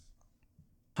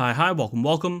Hi,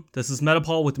 welcome. This is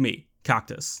Metapol with me,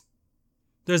 Cactus.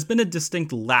 There's been a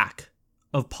distinct lack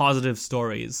of positive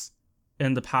stories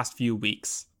in the past few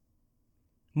weeks.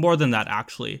 More than that,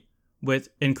 actually, with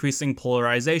increasing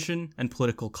polarization and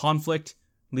political conflict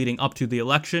leading up to the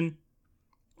election,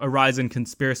 a rise in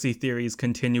conspiracy theories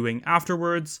continuing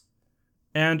afterwards,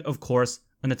 and, of course,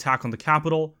 an attack on the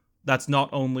Capitol that's not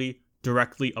only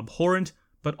directly abhorrent,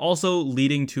 but also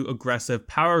leading to aggressive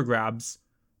power grabs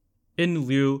in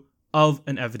lieu of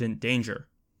an evident danger.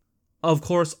 Of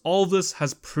course, all of this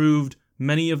has proved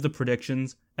many of the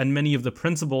predictions and many of the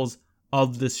principles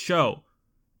of this show,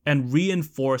 and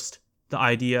reinforced the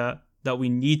idea that we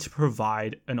need to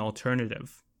provide an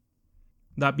alternative.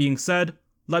 That being said,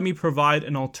 let me provide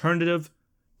an alternative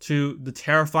to the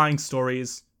terrifying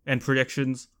stories and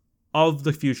predictions of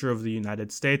the future of the United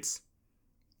States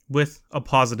with a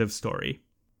positive story.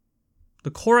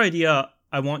 The core idea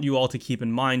I want you all to keep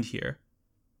in mind here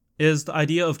is the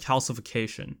idea of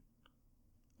calcification.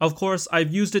 Of course,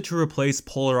 I've used it to replace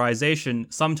polarization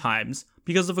sometimes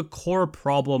because of a core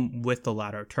problem with the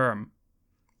latter term.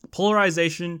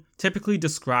 Polarization typically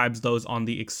describes those on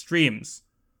the extremes,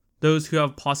 those who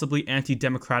have possibly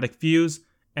anti-democratic views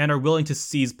and are willing to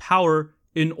seize power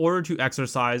in order to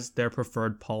exercise their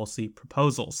preferred policy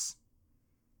proposals.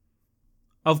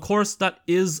 Of course, that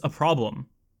is a problem,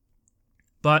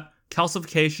 but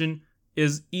calcification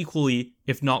is equally,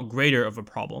 if not greater, of a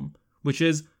problem, which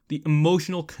is the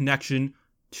emotional connection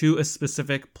to a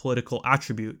specific political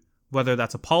attribute, whether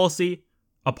that's a policy,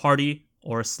 a party,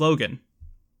 or a slogan.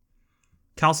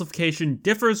 Calcification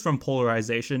differs from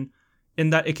polarization in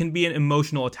that it can be an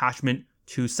emotional attachment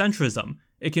to centrism.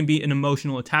 It can be an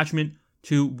emotional attachment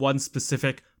to one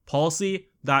specific policy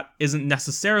that isn't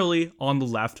necessarily on the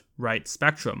left-right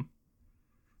spectrum.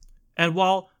 And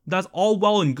while that's all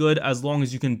well and good as long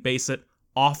as you can base it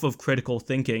off of critical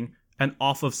thinking and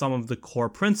off of some of the core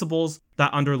principles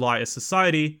that underlie a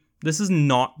society, this is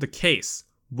not the case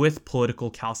with political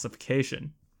calcification.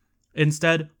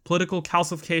 Instead, political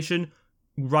calcification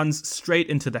runs straight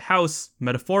into the house,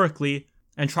 metaphorically,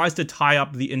 and tries to tie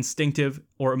up the instinctive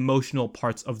or emotional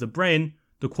parts of the brain,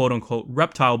 the quote-unquote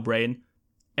reptile brain,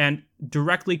 and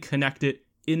directly connect it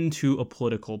into a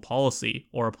political policy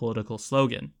or a political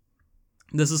slogan.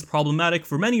 This is problematic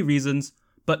for many reasons,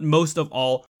 but most of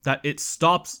all, that it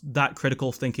stops that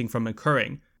critical thinking from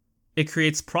occurring. It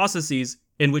creates processes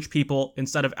in which people,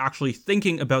 instead of actually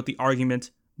thinking about the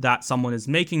argument that someone is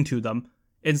making to them,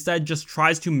 instead just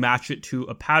tries to match it to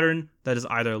a pattern that is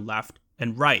either left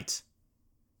and right.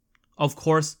 Of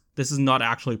course, this is not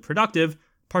actually productive,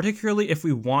 particularly if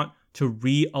we want to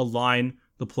realign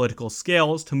the political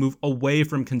scales to move away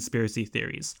from conspiracy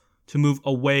theories, to move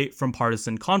away from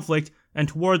partisan conflict, and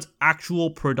towards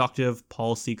actual productive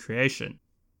policy creation.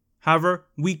 However,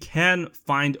 we can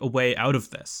find a way out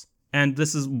of this, and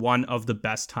this is one of the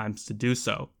best times to do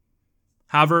so.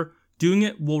 However, doing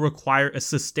it will require a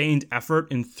sustained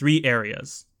effort in 3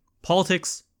 areas: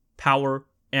 politics, power,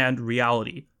 and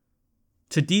reality.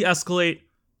 To de-escalate,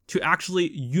 to actually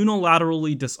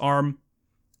unilaterally disarm,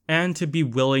 and to be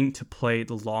willing to play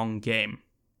the long game.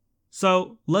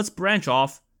 So let's branch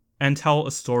off and tell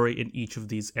a story in each of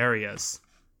these areas.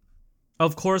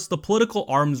 Of course, the political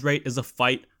arms race is a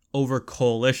fight over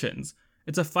coalitions.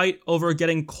 It's a fight over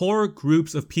getting core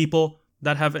groups of people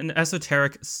that have an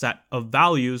esoteric set of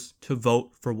values to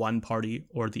vote for one party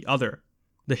or the other.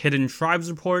 The Hidden Tribes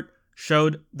report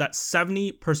showed that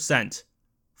 70%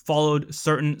 followed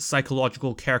certain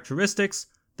psychological characteristics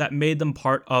that made them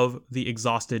part of the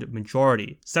exhausted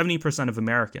majority, 70% of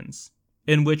Americans,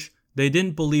 in which they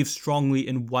didn't believe strongly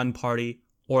in one party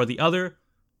or the other,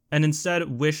 and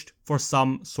instead wished for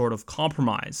some sort of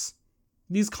compromise.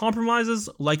 These compromises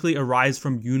likely arise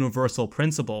from universal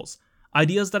principles,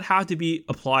 ideas that have to be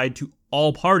applied to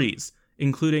all parties,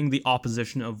 including the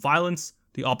opposition of violence,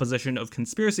 the opposition of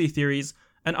conspiracy theories,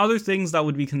 and other things that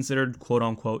would be considered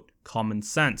quote-unquote common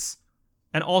sense,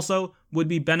 and also would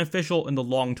be beneficial in the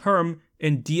long term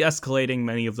in de-escalating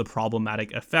many of the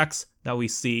problematic effects that we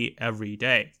see every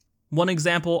day. One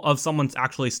example of someone's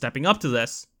actually stepping up to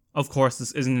this, of course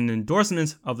this isn't an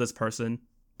endorsement of this person,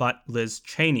 but Liz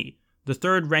Cheney, the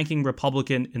third-ranking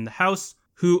Republican in the House,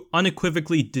 who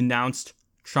unequivocally denounced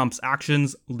Trump's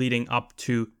actions leading up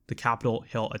to the Capitol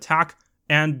Hill attack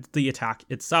and the attack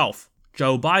itself.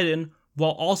 Joe Biden,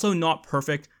 while also not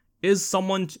perfect, is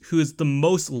someone who is the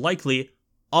most likely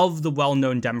of the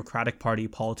well-known Democratic Party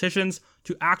politicians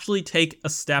to actually take a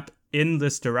step in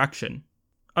this direction.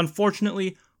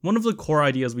 Unfortunately, one of the core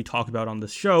ideas we talk about on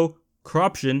this show,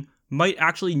 corruption, might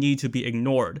actually need to be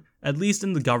ignored, at least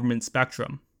in the government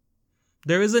spectrum.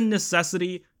 There is a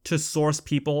necessity to source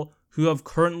people who have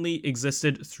currently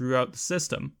existed throughout the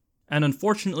system. And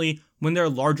unfortunately, when there are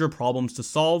larger problems to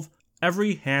solve,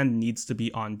 every hand needs to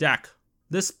be on deck.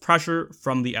 This pressure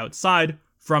from the outside,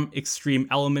 from extreme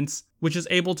elements, which is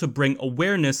able to bring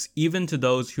awareness even to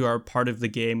those who are part of the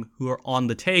game who are on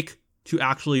the take, to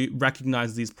actually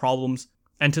recognize these problems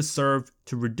and to serve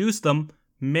to reduce them,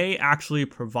 may actually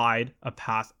provide a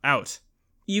path out.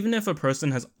 Even if a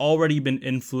person has already been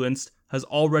influenced, has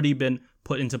already been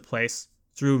put into place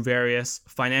through various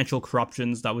financial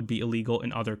corruptions that would be illegal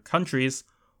in other countries,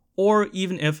 or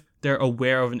even if they're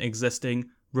aware of an existing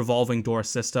revolving door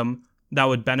system that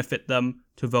would benefit them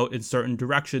to vote in certain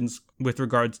directions with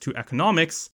regards to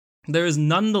economics, there is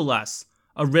nonetheless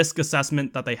a risk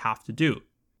assessment that they have to do.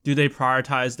 Do they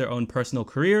prioritize their own personal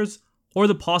careers, or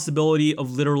the possibility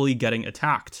of literally getting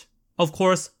attacked? Of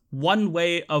course, one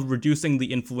way of reducing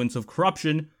the influence of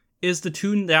corruption is to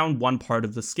tune down one part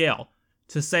of the scale,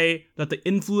 to say that the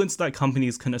influence that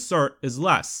companies can assert is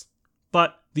less.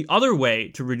 But the other way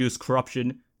to reduce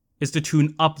corruption is to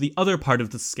tune up the other part of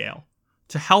the scale,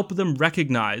 to help them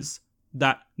recognize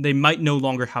that they might no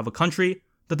longer have a country,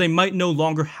 that they might no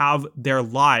longer have their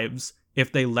lives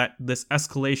if they let this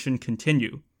escalation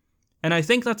continue. And I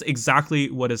think that's exactly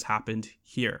what has happened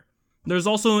here. There's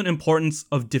also an importance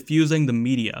of diffusing the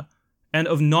media, and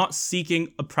of not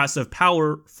seeking oppressive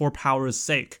power for power's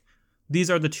sake. These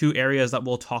are the two areas that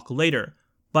we'll talk later,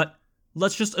 but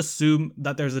let's just assume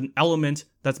that there's an element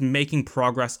that's making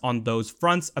progress on those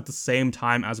fronts at the same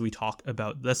time as we talk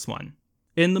about this one.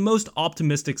 In the most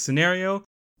optimistic scenario,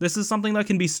 this is something that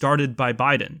can be started by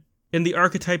Biden. In the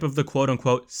archetype of the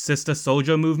quote-unquote Sister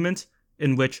Soldier movement,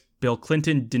 in which Bill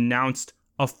Clinton denounced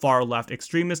a far-left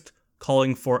extremist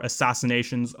calling for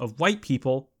assassinations of white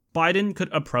people, Biden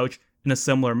could approach in a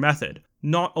similar method,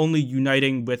 not only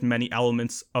uniting with many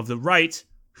elements of the right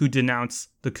who denounce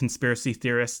the conspiracy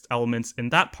theorist elements in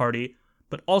that party,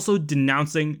 but also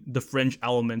denouncing the fringe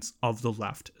elements of the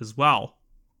left as well.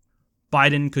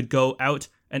 Biden could go out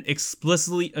and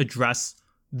explicitly address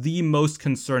the most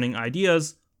concerning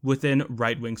ideas within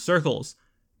right-wing circles,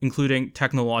 including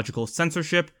technological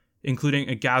censorship, including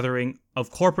a gathering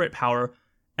of corporate power,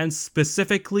 and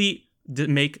specifically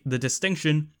make the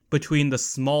distinction between the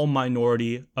small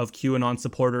minority of QAnon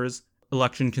supporters,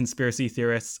 election conspiracy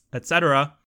theorists,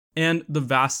 etc., and the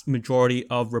vast majority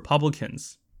of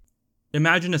Republicans.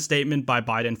 Imagine a statement by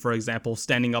Biden, for example,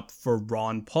 standing up for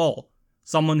Ron Paul,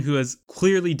 someone who has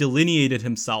clearly delineated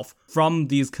himself from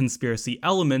these conspiracy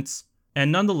elements, and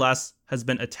nonetheless has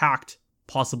been attacked,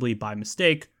 possibly by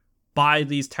mistake, by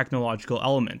these technological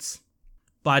elements.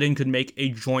 Biden could make a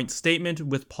joint statement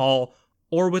with Paul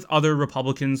or with other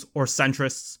Republicans or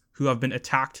centrists who have been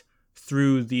attacked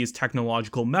through these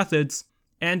technological methods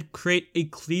and create a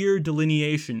clear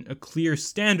delineation, a clear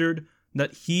standard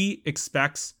that he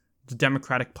expects the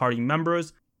Democratic Party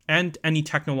members and any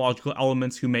technological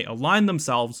elements who may align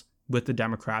themselves with the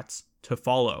Democrats to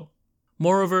follow.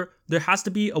 Moreover, there has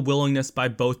to be a willingness by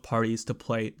both parties to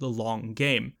play the long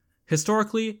game.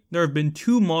 Historically, there have been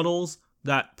two models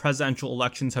that presidential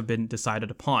elections have been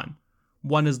decided upon.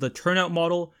 One is the turnout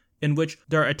model, in which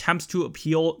there are attempts to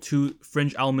appeal to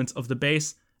fringe elements of the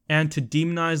base and to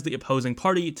demonize the opposing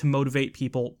party to motivate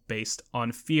people based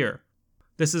on fear.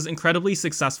 This is incredibly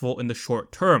successful in the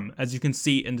short term, as you can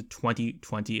see in the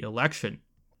 2020 election.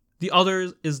 The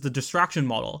other is the distraction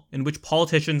model, in which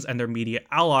politicians and their media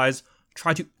allies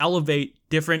try to elevate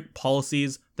different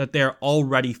policies that they're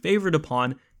already favored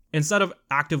upon instead of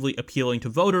actively appealing to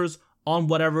voters on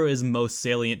whatever is most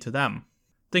salient to them.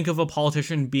 Think of a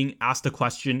politician being asked a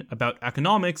question about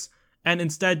economics and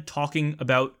instead talking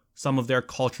about some of their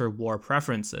culture war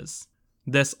preferences.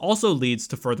 This also leads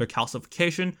to further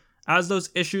calcification, as those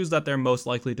issues that they're most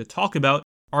likely to talk about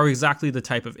are exactly the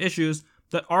type of issues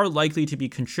that are likely to be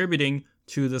contributing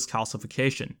to this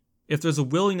calcification. If there's a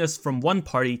willingness from one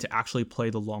party to actually play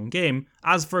the long game,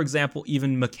 as for example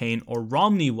even McCain or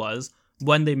Romney was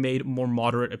when they made more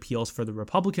moderate appeals for the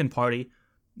Republican Party,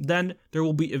 then there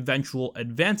will be eventual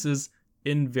advances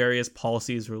in various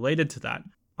policies related to that.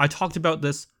 I talked about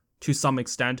this to some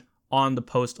extent on the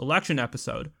post-election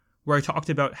episode, where I talked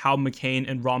about how McCain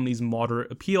and Romney's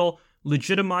moderate appeal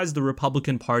legitimized the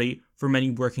Republican Party for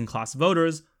many working class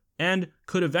voters and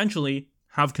could eventually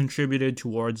have contributed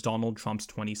towards Donald Trump's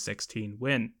 2016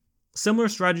 win. Similar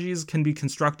strategies can be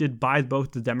constructed by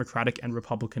both the Democratic and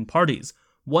Republican parties,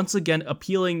 once again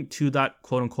appealing to that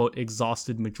quote-unquote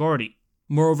exhausted majority.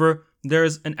 Moreover,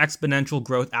 there's an exponential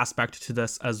growth aspect to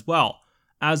this as well,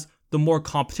 as the more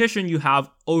competition you have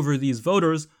over these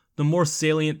voters, the more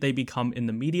salient they become in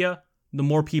the media, the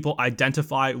more people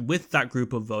identify with that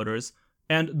group of voters,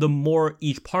 and the more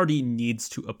each party needs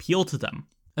to appeal to them.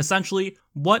 Essentially,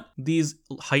 what these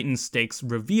heightened stakes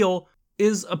reveal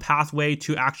is a pathway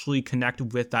to actually connect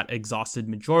with that exhausted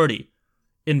majority,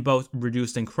 in both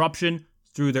reducing corruption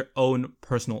through their own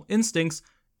personal instincts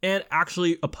and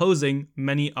actually opposing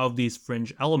many of these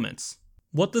fringe elements.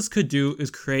 What this could do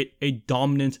is create a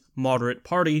dominant moderate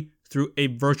party through a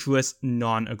virtuous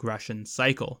non-aggression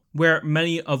cycle, where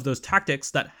many of those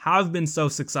tactics that have been so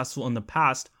successful in the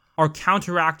past are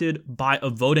counteracted by a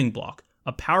voting bloc,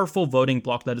 a powerful voting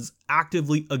bloc that is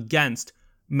actively against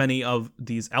many of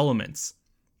these elements.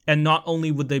 And not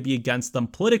only would they be against them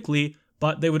politically,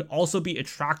 but they would also be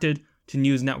attracted to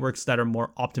news networks that are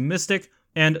more optimistic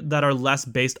and that are less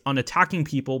based on attacking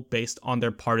people based on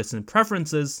their partisan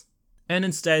preferences, and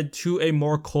instead to a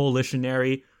more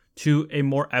coalitionary, to a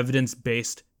more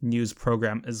evidence-based news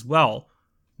program as well,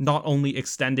 not only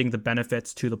extending the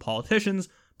benefits to the politicians,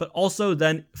 but also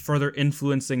then further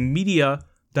influencing media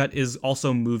that is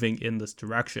also moving in this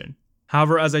direction.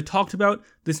 However, as I talked about,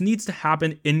 this needs to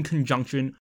happen in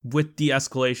conjunction with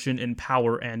de-escalation in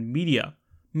power and media.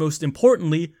 Most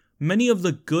importantly, many of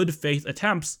the good faith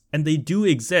attempts, and they do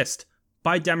exist,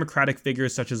 by Democratic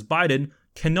figures such as Biden,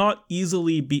 cannot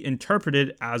easily be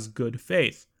interpreted as good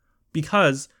faith,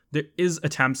 because there is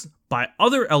attempts by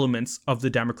other elements of the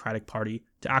Democratic Party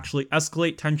to actually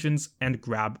escalate tensions and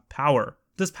grab power.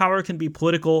 This power can be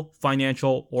political,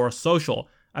 financial, or social,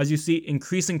 as you see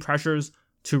increasing pressures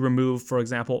to remove, for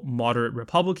example, moderate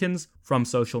Republicans from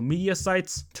social media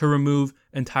sites, to remove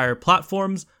entire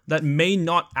platforms that may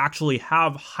not actually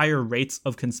have higher rates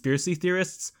of conspiracy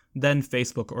theorists than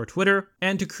Facebook or Twitter,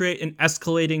 and to create an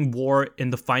escalating war in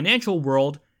the financial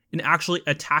world in actually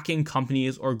attacking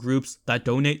companies or groups that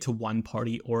donate to one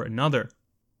party or another.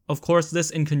 Of course, this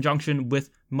in conjunction with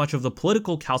much of the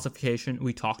political calcification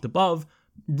we talked above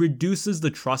reduces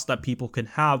the trust that people can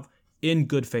have in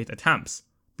good faith attempts,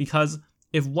 because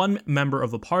if one member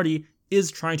of a party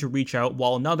is trying to reach out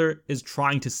while another is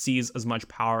trying to seize as much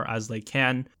power as they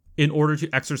can in order to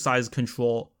exercise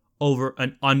control over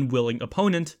an unwilling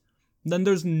opponent, then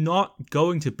there's not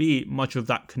going to be much of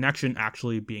that connection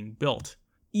actually being built,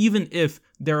 even if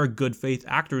there are good faith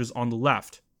actors on the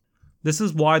left. This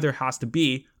is why there has to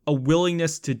be a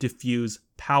willingness to diffuse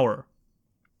power.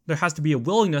 There has to be a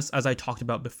willingness, as I talked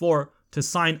about before, to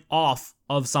sign off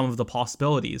of some of the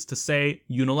possibilities, to say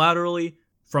unilaterally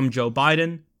from Joe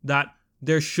Biden that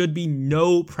there should be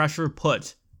no pressure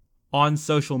put on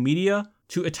social media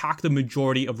to attack the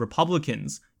majority of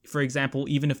Republicans, for example,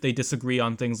 even if they disagree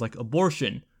on things like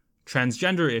abortion,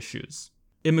 transgender issues,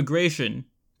 immigration,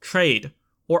 trade,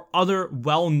 or other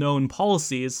well-known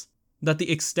policies, that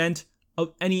the extent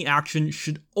of any action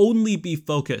should only be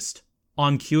focused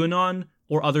on QAnon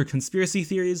or other conspiracy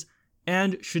theories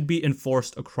and should be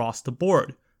enforced across the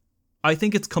board. I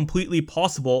think it's completely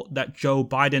possible that Joe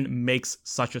Biden makes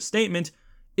such a statement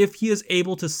if he is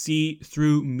able to see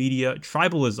through media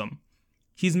tribalism.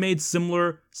 He's made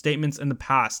similar statements in the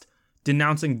past,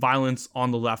 denouncing violence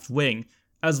on the left wing,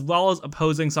 as well as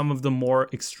opposing some of the more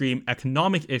extreme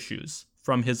economic issues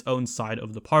from his own side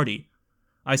of the party.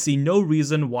 I see no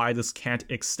reason why this can't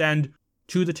extend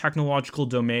to the technological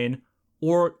domain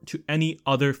or to any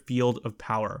other field of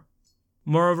power.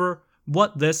 Moreover,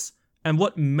 what this and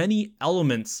what many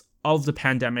elements of the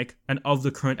pandemic and of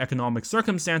the current economic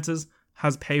circumstances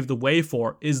has paved the way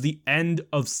for is the end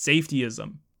of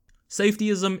safetyism.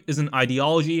 Safetyism is an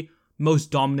ideology most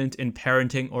dominant in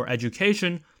parenting or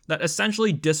education that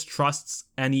essentially distrusts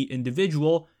any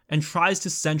individual and tries to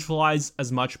centralize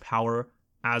as much power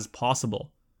as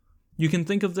possible. You can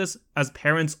think of this as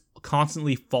parents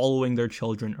constantly following their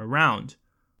children around,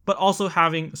 but also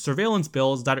having surveillance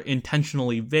bills that are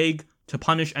intentionally vague to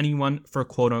punish anyone for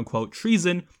quote-unquote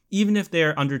treason, even if they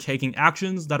are undertaking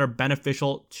actions that are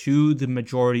beneficial to the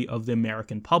majority of the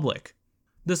American public.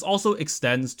 This also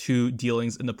extends to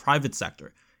dealings in the private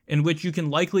sector, in which you can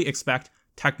likely expect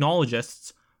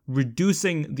technologists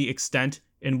reducing the extent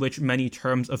in which many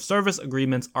terms of service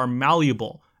agreements are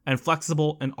malleable and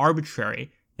flexible and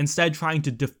arbitrary, instead trying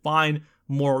to define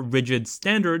more rigid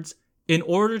standards in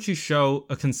order to show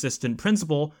a consistent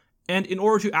principle and in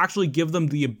order to actually give them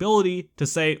the ability to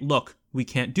say, look, we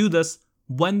can't do this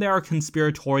when there are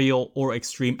conspiratorial or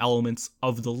extreme elements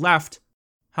of the left.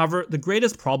 However, the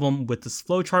greatest problem with this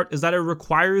flowchart is that it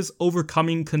requires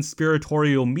overcoming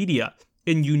conspiratorial media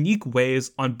in unique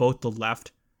ways on both the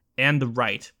left and the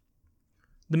right.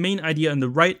 The main idea on the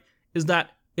right is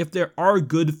that if there are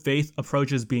good faith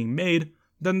approaches being made,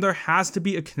 then there has to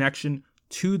be a connection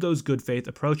to those good faith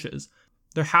approaches.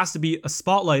 There has to be a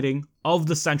spotlighting of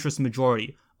the centrist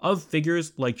majority, of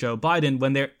figures like Joe Biden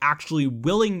when they're actually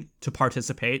willing to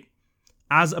participate,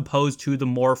 as opposed to the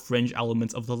more fringe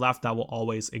elements of the left that will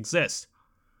always exist.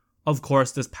 Of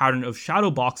course, this pattern of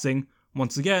shadowboxing,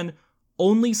 once again,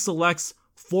 only selects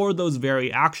for those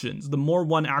very actions. The more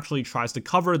one actually tries to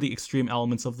cover the extreme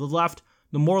elements of the left,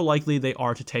 the more likely they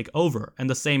are to take over, and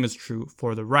the same is true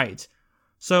for the right.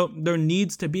 So there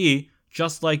needs to be,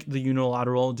 just like the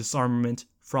unilateral disarmament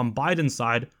from Biden's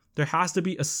side, there has to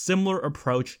be a similar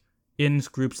approach in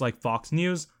groups like Fox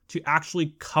News to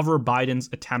actually cover Biden's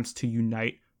attempts to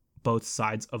unite both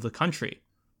sides of the country.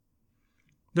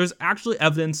 There's actually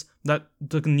evidence that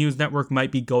the news network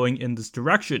might be going in this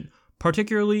direction,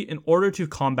 particularly in order to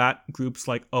combat groups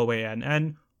like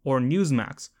OANN or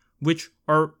Newsmax, which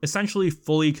are essentially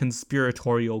fully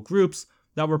conspiratorial groups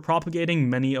that were propagating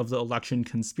many of the election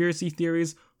conspiracy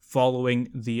theories following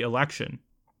the election.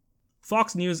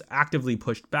 Fox News actively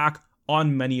pushed back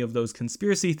on many of those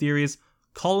conspiracy theories,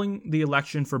 calling the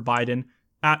election for Biden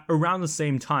at around the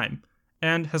same time,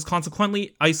 and has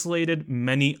consequently isolated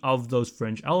many of those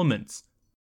fringe elements.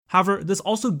 However, this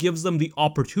also gives them the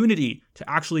opportunity to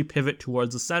actually pivot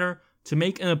towards the center to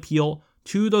make an appeal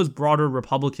to those broader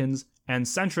Republicans and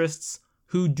centrists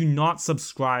who do not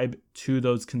subscribe to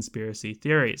those conspiracy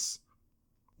theories.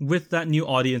 With that new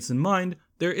audience in mind,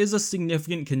 there is a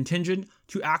significant contingent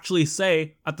to actually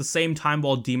say, at the same time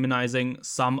while demonizing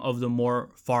some of the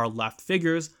more far-left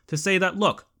figures, to say that,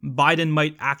 look, Biden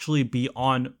might actually be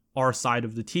on our side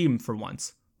of the team for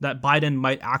once. That Biden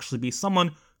might actually be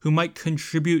someone who might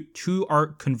contribute to our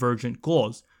convergent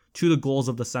goals, to the goals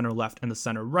of the center-left and the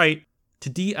center-right, to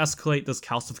de-escalate this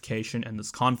calcification and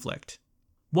this conflict.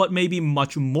 What may be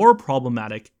much more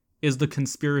problematic is the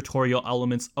conspiratorial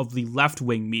elements of the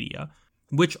left-wing media,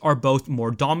 which are both more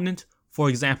dominant, for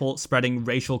example, spreading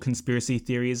racial conspiracy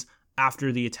theories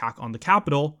after the attack on the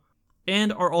Capitol,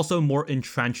 and are also more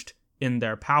entrenched in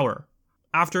their power.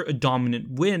 After a dominant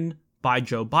win by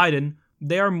Joe Biden,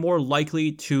 they are more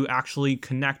likely to actually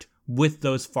connect with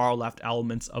those far-left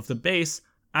elements of the base,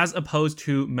 as opposed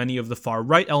to many of the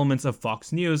far-right elements of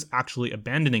Fox News actually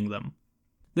abandoning them.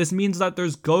 This means that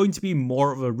there's going to be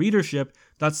more of a readership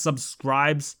that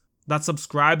subscribes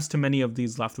to many of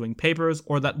these left-wing papers,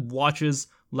 or that watches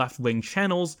left-wing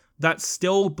channels that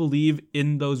still believe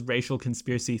in those racial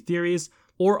conspiracy theories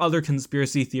or other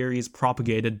conspiracy theories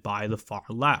propagated by the far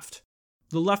left.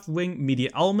 The left-wing media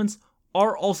elements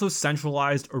are also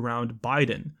centralized around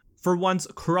Biden. For once,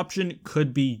 corruption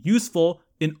could be useful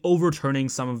in overturning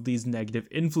some of these negative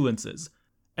influences.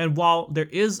 And while there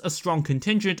is a strong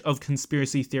contingent of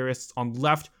conspiracy theorists on the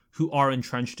left who are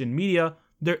entrenched in media,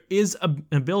 there is an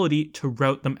ability to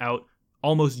rout them out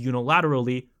almost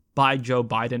unilaterally by Joe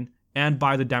Biden and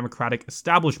by the Democratic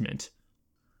establishment.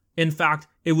 In fact,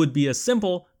 it would be as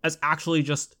simple as actually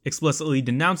just explicitly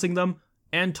denouncing them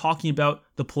and talking about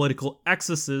the political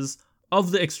excesses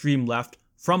of the extreme left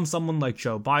from someone like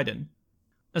Joe Biden.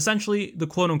 Essentially, the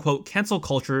quote-unquote cancel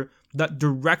culture that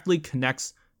directly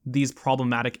connects these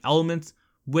problematic elements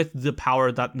with the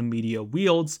power that the media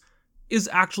wields is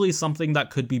actually something that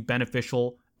could be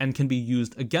beneficial and can be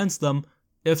used against them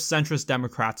if centrist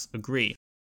Democrats agree.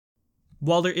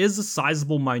 While there is a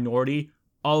sizable minority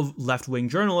of left-wing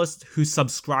journalists who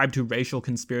subscribe to racial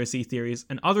conspiracy theories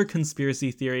and other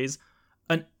conspiracy theories,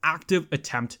 an active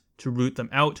attempt to root them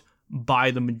out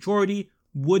by the majority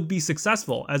would be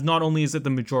successful, as not only is it the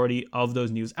majority of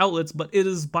those news outlets, but it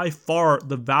is by far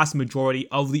the vast majority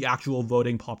of the actual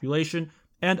voting population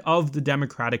and of the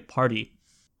Democratic Party.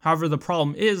 However, the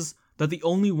problem is that the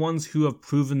only ones who have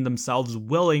proven themselves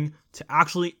willing to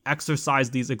actually exercise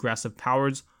these aggressive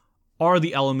powers are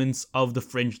the elements of the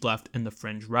fringe left and the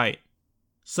fringe right.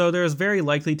 So there is very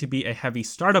likely to be a heavy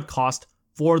startup cost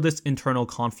for this internal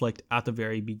conflict at the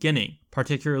very beginning,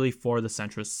 particularly for the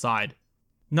centrist side.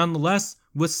 Nonetheless,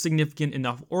 with significant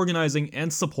enough organizing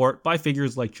and support by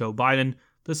figures like Joe Biden,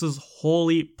 this is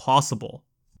wholly possible.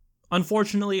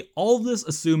 Unfortunately, all of this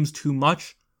assumes too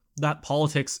much that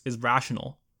politics is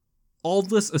rational. All of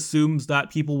this assumes that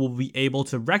people will be able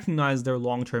to recognize their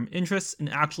long-term interests and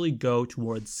actually go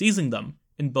towards seizing them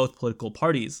in both political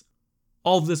parties.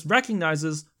 All of this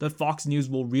recognizes that Fox News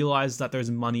will realize that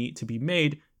there's money to be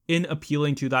made in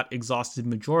appealing to that exhausted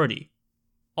majority.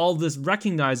 All of this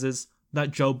recognizes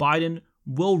that Joe Biden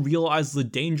will realize the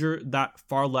danger that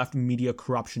far-left media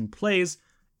corruption plays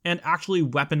and actually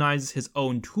weaponize his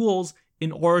own tools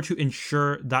in order to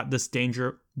ensure that this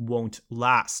danger won't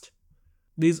last.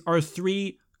 These are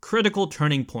three critical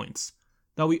turning points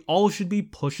that we all should be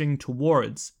pushing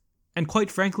towards, and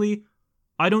quite frankly,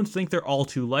 I don't think they're all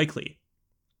too likely.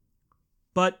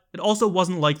 But it also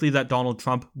wasn't likely that Donald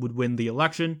Trump would win the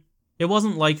election. It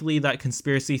wasn't likely that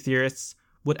conspiracy theorists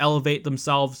would elevate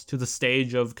themselves to the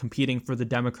stage of competing for the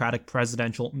Democratic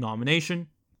presidential nomination.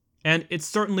 And it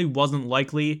certainly wasn't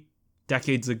likely,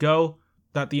 decades ago,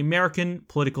 that the American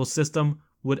political system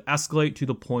would escalate to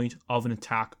the point of an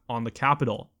attack on the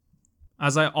Capitol.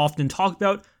 As I often talk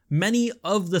about, many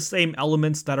of the same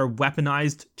elements that are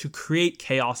weaponized to create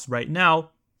chaos right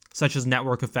now, such as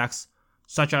network effects,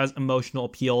 such as emotional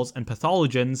appeals and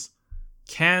pathogens,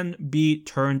 can be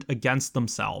turned against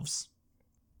themselves.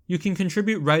 You can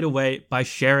contribute right away by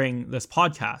sharing this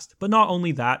podcast, but not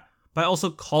only that, by also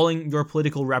calling your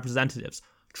political representatives,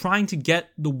 trying to get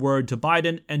the word to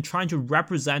Biden and trying to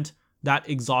represent that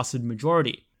exhausted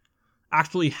majority.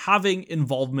 Actually having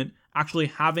involvement, actually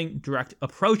having direct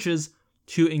approaches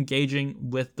to engaging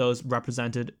with those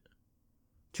representatives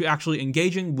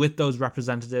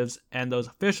and those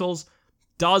officials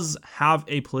does have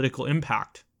a political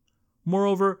impact.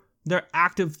 Moreover, there are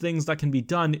active things that can be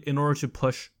done in order to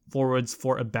push forwards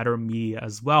for a better media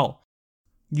as well.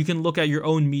 You can look at your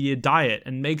own media diet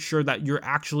and make sure that you're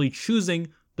actually choosing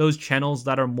those channels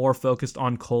that are more focused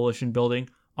on coalition building,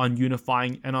 on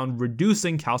unifying, and on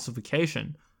reducing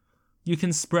calcification. You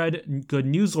can spread good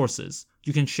news sources.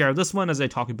 You can share this one, as I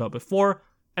talked about before,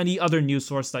 any other news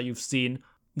source that you've seen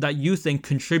that you think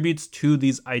contributes to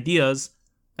these ideas,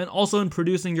 and also in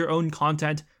producing your own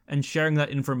content and sharing that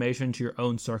information to your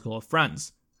own circle of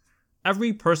friends.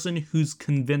 Every person who's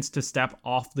convinced to step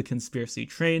off the conspiracy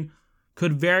train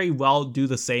could very well do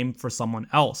the same for someone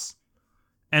else.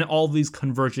 And all these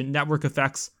convergent network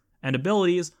effects and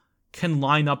abilities can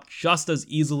line up just as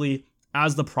easily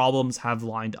as the problems have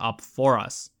lined up for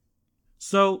us.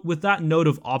 So with that note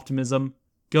of optimism,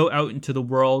 go out into the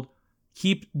world,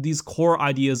 keep these core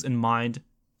ideas in mind,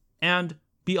 and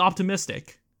be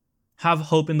optimistic. Have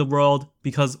hope in the world,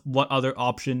 because what other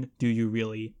option do you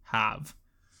really have?